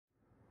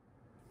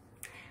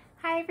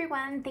Hi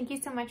everyone, thank you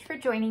so much for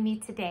joining me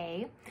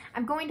today.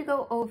 I'm going to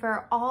go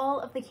over all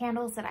of the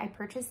candles that I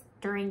purchased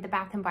during the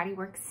Bath & Body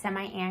Works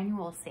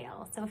semi-annual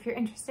sale. So if you're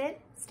interested,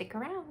 stick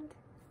around.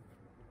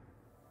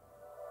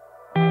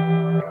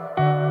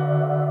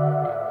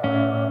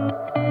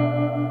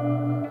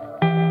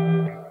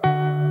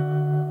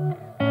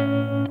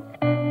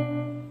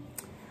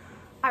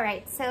 All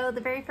right, so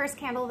the very first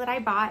candle that I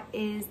bought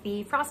is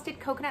the Frosted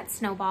Coconut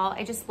Snowball.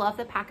 I just love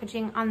the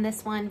packaging on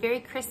this one. Very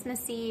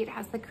Christmassy. It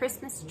has the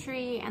Christmas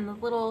tree and the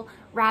little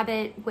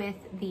rabbit with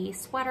the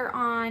sweater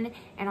on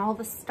and all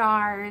the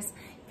stars.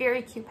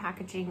 Very cute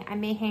packaging. I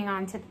may hang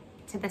on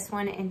to this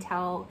one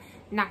until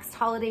next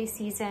holiday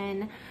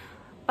season.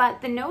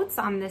 But the notes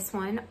on this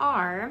one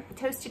are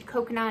toasted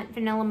coconut,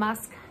 vanilla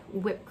musk,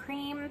 whipped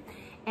cream,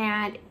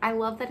 and I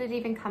love that it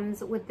even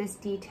comes with this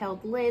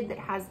detailed lid that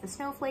has the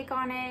snowflake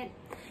on it.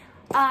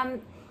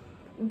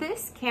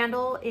 This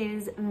candle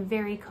is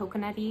very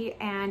coconutty,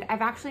 and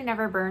I've actually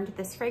never burned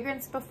this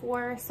fragrance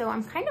before, so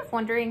I'm kind of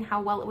wondering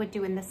how well it would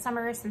do in the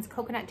summer, since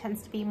coconut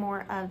tends to be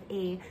more of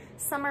a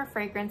summer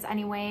fragrance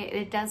anyway.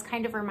 It does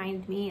kind of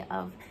remind me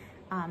of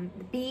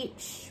the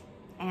beach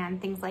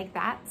and things like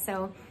that,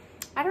 so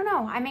I don't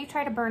know. I may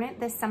try to burn it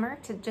this summer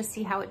to just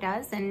see how it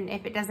does, and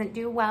if it doesn't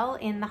do well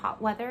in the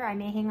hot weather, I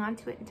may hang on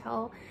to it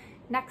until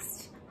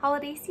next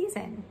holiday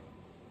season.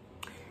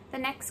 The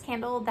next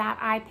candle that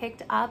I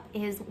picked up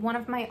is one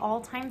of my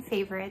all-time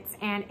favorites,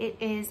 and it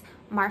is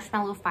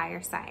Marshmallow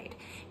Fireside.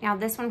 Now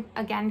this one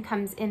again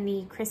comes in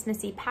the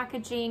Christmassy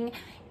packaging,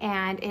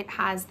 and it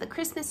has the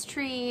Christmas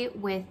tree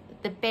with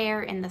the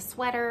bear in the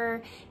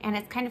sweater, and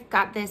it's kind of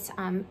got this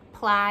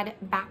plaid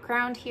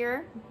background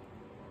here.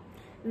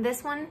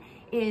 This one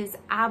is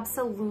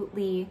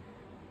absolutely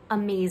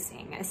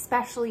amazing,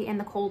 especially in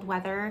the cold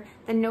weather.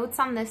 The notes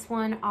on this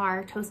one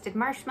are toasted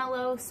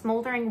marshmallow,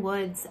 smoldering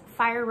woods,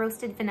 fire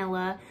roasted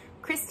vanilla,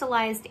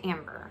 crystallized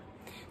amber.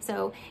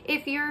 So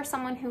if you're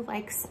someone who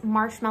likes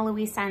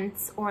marshmallowy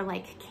scents or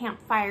like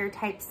campfire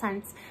type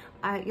scents,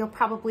 you'll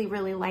probably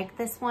really like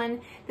this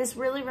one. This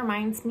really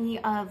reminds me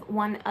of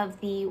one of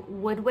the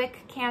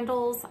Woodwick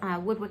candles.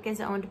 Woodwick is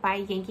owned by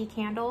Yankee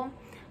Candle,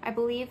 I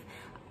believe.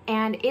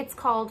 And it's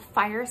called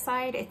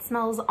Fireside. It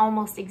smells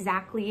almost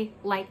exactly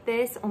like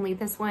this, only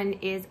this one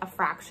is a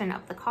fraction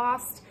of the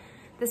cost.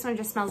 This one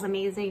just smells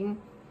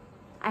amazing.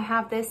 I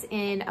have this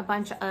in a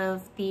bunch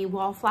of the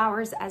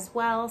wallflowers as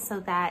well, so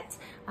that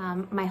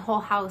my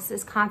whole house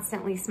is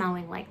constantly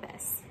smelling like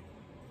this.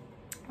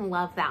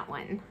 Love that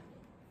one.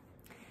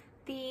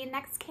 The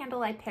next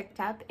candle I picked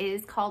up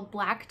is called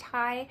Black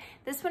Tie.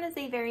 This one is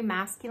a very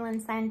masculine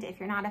scent. If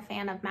you're not a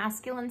fan of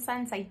masculine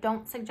scents, I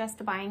don't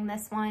suggest buying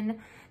this one.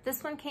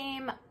 This one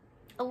came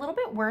a little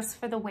bit worse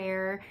for the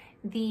wear.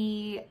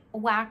 The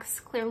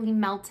wax clearly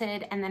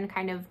melted and then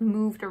kind of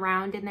moved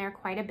around in there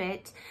quite a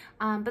bit.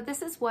 But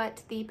this is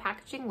what the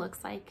packaging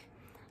looks like.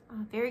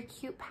 Very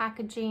cute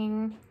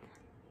packaging.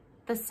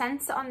 The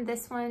scents on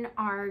this one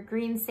are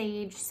green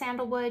sage,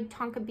 sandalwood,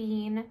 tonka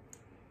bean.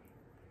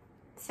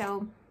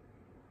 So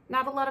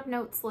not a lot of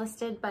notes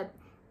listed, but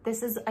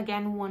this is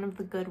again one of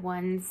the good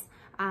ones.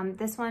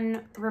 This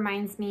one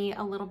reminds me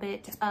a little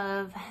bit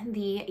of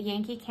the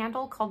Yankee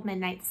candle called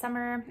Midnight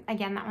Summer.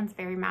 Again, that one's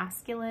very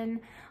masculine,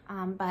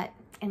 but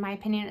in my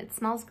opinion, it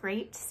smells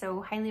great,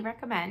 so highly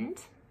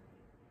recommend.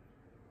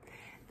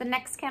 The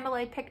next candle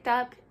I picked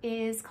up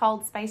is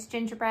called Spiced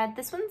Gingerbread.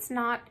 This one's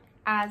not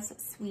as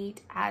sweet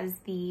as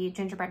the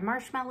gingerbread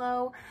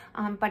marshmallow,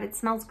 but it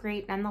smells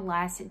great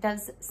nonetheless. It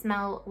does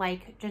smell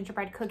like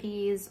gingerbread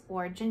cookies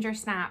or ginger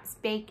snaps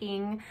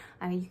baking.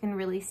 You can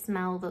really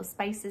smell those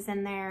spices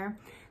in there.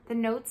 The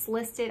notes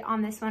listed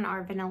on this one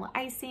are vanilla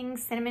icing,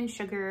 cinnamon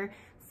sugar,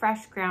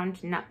 fresh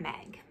ground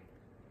nutmeg.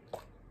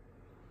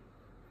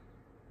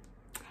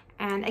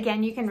 And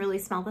again, you can really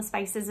smell the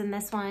spices in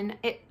this one.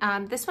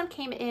 This one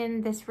came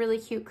in this really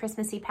cute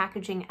Christmassy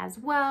packaging as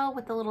well,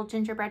 with the little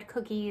gingerbread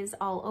cookies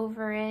all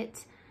over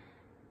it.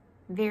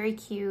 Very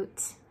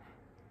cute.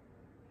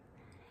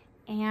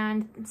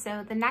 And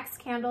so the next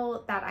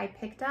candle that I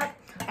picked up,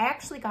 I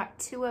actually got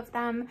two of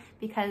them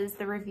because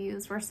the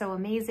reviews were so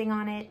amazing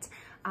on it.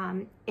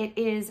 It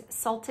is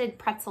Salted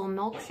Pretzel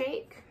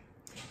Milkshake.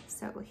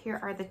 So here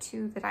are the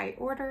two that I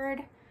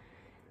ordered.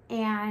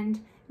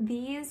 And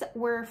these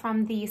were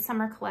from the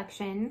summer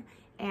collection,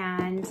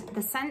 and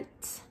the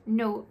scent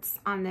notes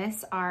on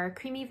this are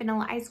creamy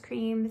vanilla ice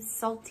cream,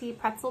 salty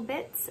pretzel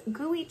bits,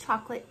 gooey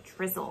chocolate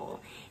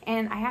drizzle.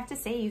 And I have to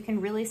say, you can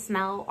really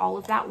smell all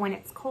of that when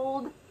it's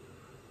cold.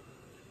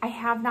 I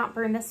have not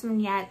burned this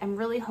one yet. I'm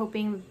really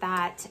hoping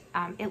that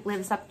it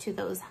lives up to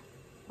those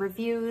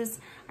reviews.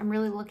 I'm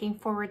really looking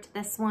forward to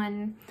this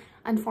one.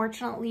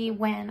 Unfortunately,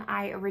 when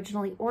I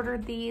originally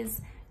ordered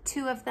these,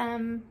 two of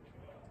them.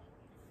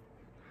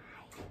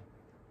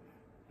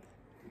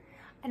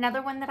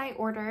 Another one that I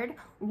ordered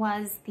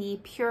was the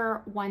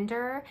Pure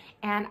Wonder,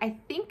 and I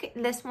think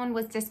this one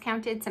was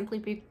discounted simply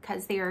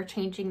because they are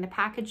changing the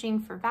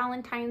packaging for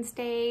Valentine's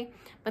Day.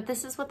 But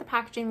this is what the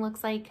packaging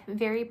looks like.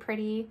 Very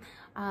pretty,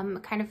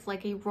 kind of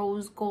like a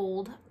rose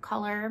gold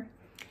color.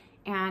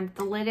 and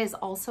the lid is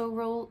also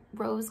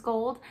rose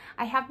gold.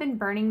 I have been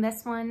burning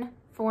this one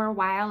for a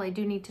while. I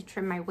do need to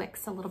trim my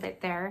wicks a little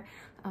bit there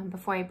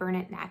before I burn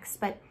it next,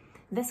 but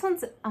this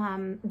one's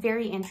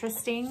very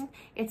interesting.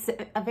 It's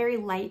a very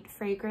light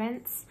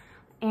fragrance,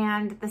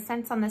 and the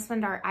scents on this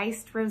one are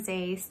iced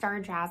rosé, star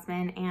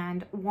jasmine,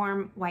 and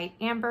warm white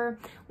amber.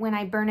 When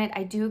I burn it,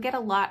 I do get a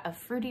lot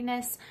of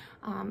fruitiness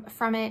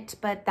from it,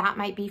 but that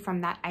might be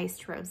from that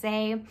iced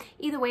rosé.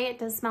 Either way, it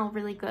does smell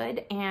really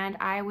good, and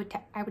I would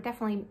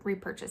definitely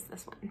repurchase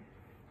this one.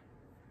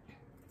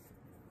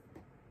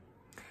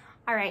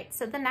 All right,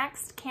 so the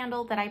next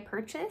candle that I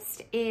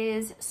purchased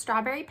is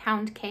Strawberry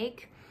Pound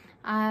Cake.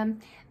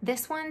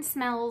 This one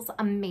smells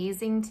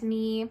amazing to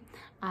me.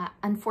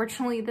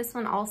 Unfortunately, this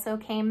one also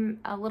came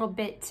a little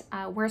bit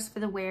worse for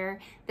the wear.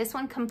 This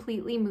one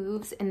completely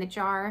moves in the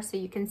jar, so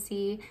you can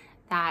see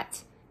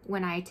that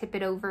when I tip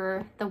it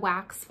over, the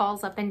wax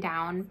falls up and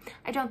down.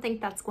 I don't think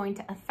that's going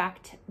to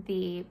affect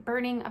the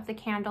burning of the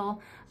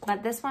candle,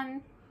 but this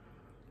one,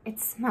 it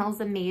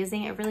smells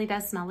amazing. It really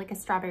does smell like a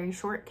strawberry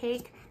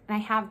shortcake. And I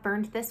have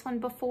burned this one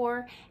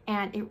before,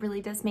 and it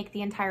really does make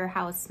the entire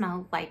house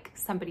smell like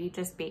somebody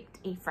just baked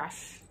a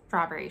fresh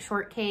strawberry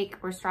shortcake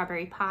or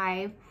strawberry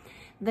pie.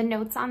 The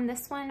notes on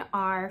this one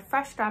are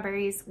fresh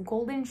strawberries,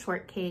 golden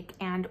shortcake,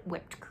 and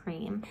whipped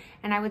cream.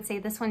 And I would say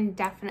this one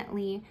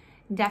definitely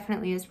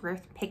is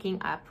worth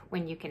picking up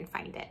when you can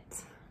find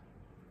it.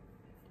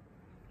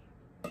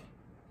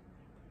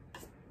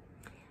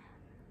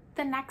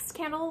 The next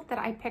candle that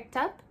I picked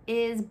up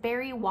is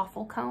Berry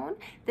Waffle Cone.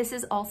 This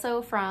is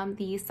also from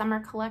the summer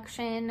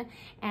collection,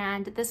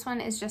 and this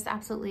one is just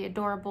absolutely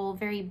adorable,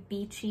 very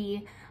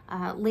beachy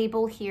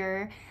label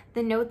here.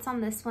 The notes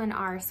on this one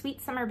are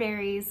sweet summer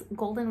berries,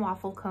 golden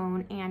waffle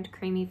cone, and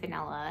creamy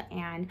vanilla,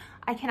 and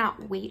I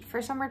cannot wait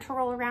for summer to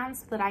roll around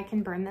so that I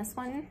can burn this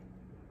one.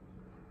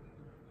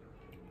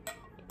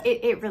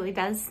 It really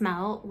does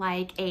smell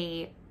like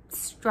a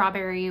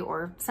strawberry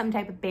or some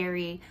type of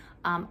berry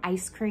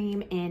ice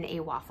cream in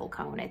a waffle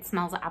cone. It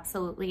smells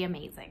absolutely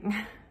amazing.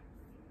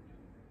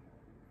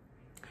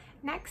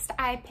 Next,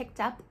 I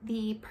picked up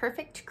the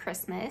Perfect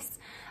Christmas.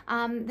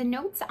 The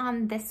notes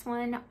on this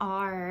one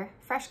are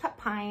fresh cut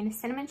pine,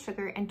 cinnamon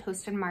sugar, and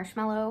toasted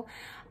marshmallow.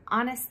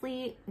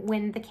 Honestly,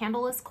 when the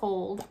candle is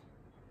cold,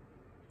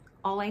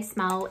 all I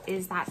smell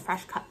is that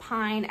fresh cut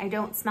pine. I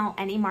don't smell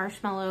any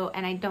marshmallow,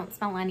 and I don't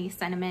smell any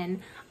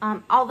cinnamon.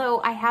 Although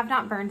I have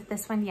not burned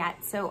this one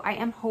yet, so I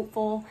am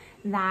hopeful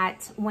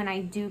that when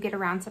I do get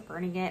around to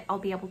burning it, I'll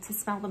be able to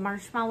smell the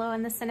marshmallow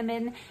and the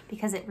cinnamon,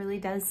 because it really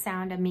does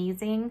sound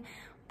amazing.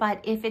 But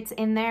if it's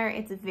in there,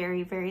 it's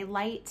very, very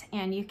light,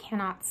 and you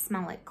cannot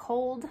smell it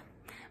cold.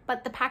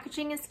 But the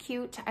packaging is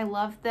cute. I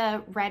love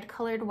the red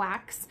colored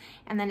wax,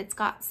 and then it's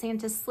got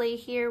Santa's sleigh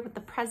here with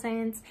the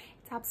presents.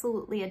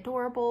 Absolutely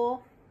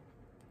adorable.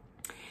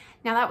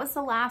 Now that was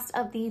the last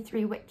of the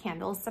 3-wick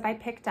candles that I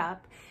picked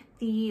up.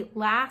 The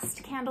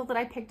last candle that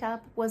I picked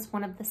up was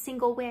one of the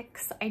single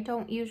wicks. I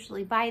don't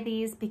usually buy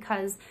these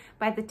because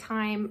by the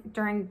time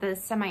during the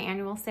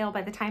semi-annual sale,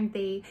 by the time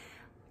they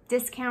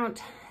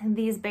discount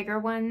these bigger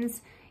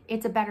ones,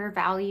 it's a better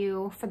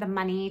value for the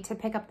money to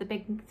pick up the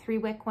big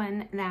 3-wick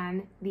one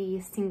than the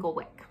single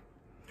wick.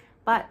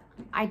 But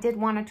I did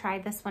want to try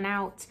this one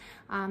out.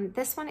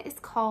 This one is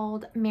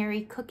called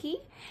Merry Cookie,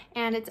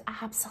 and it's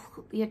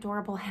absolutely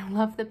adorable. I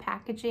love the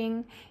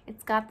packaging.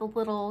 It's got the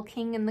little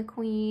king and the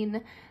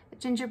queen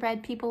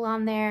gingerbread people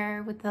on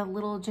there with the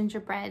little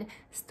gingerbread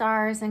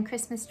stars and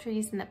Christmas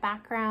trees in the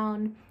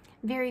background.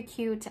 Very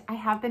cute. I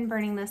have been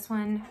burning this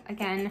one.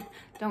 Again,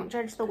 don't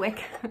judge the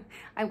wick.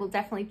 I will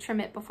definitely trim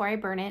it before I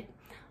burn it.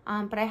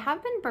 But I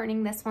have been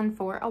burning this one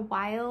for a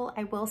while.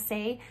 I will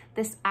say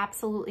this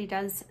absolutely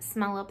does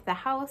smell up the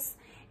house,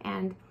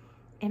 and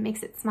it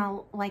makes it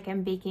smell like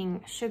I'm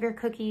baking sugar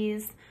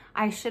cookies.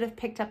 I should have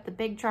picked up the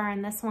big jar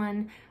in this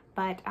one,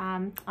 but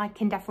I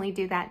can definitely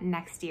do that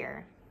next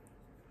year.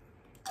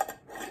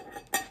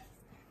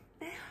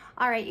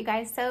 All right, you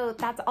guys, so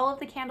that's all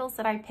of the candles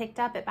that I picked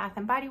up at Bath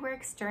 & Body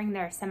Works during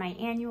their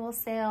semi-annual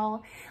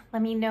sale.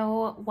 Let me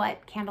know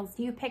what candles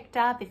you picked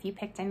up, if you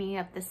picked any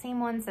of the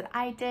same ones that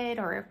I did,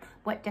 or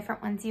what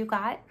different ones you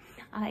got.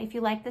 If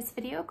you like this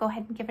video, go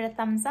ahead and give it a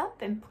thumbs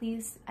up, and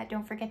please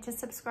don't forget to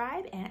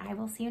subscribe, and I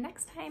will see you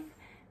next time.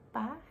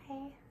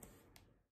 Bye.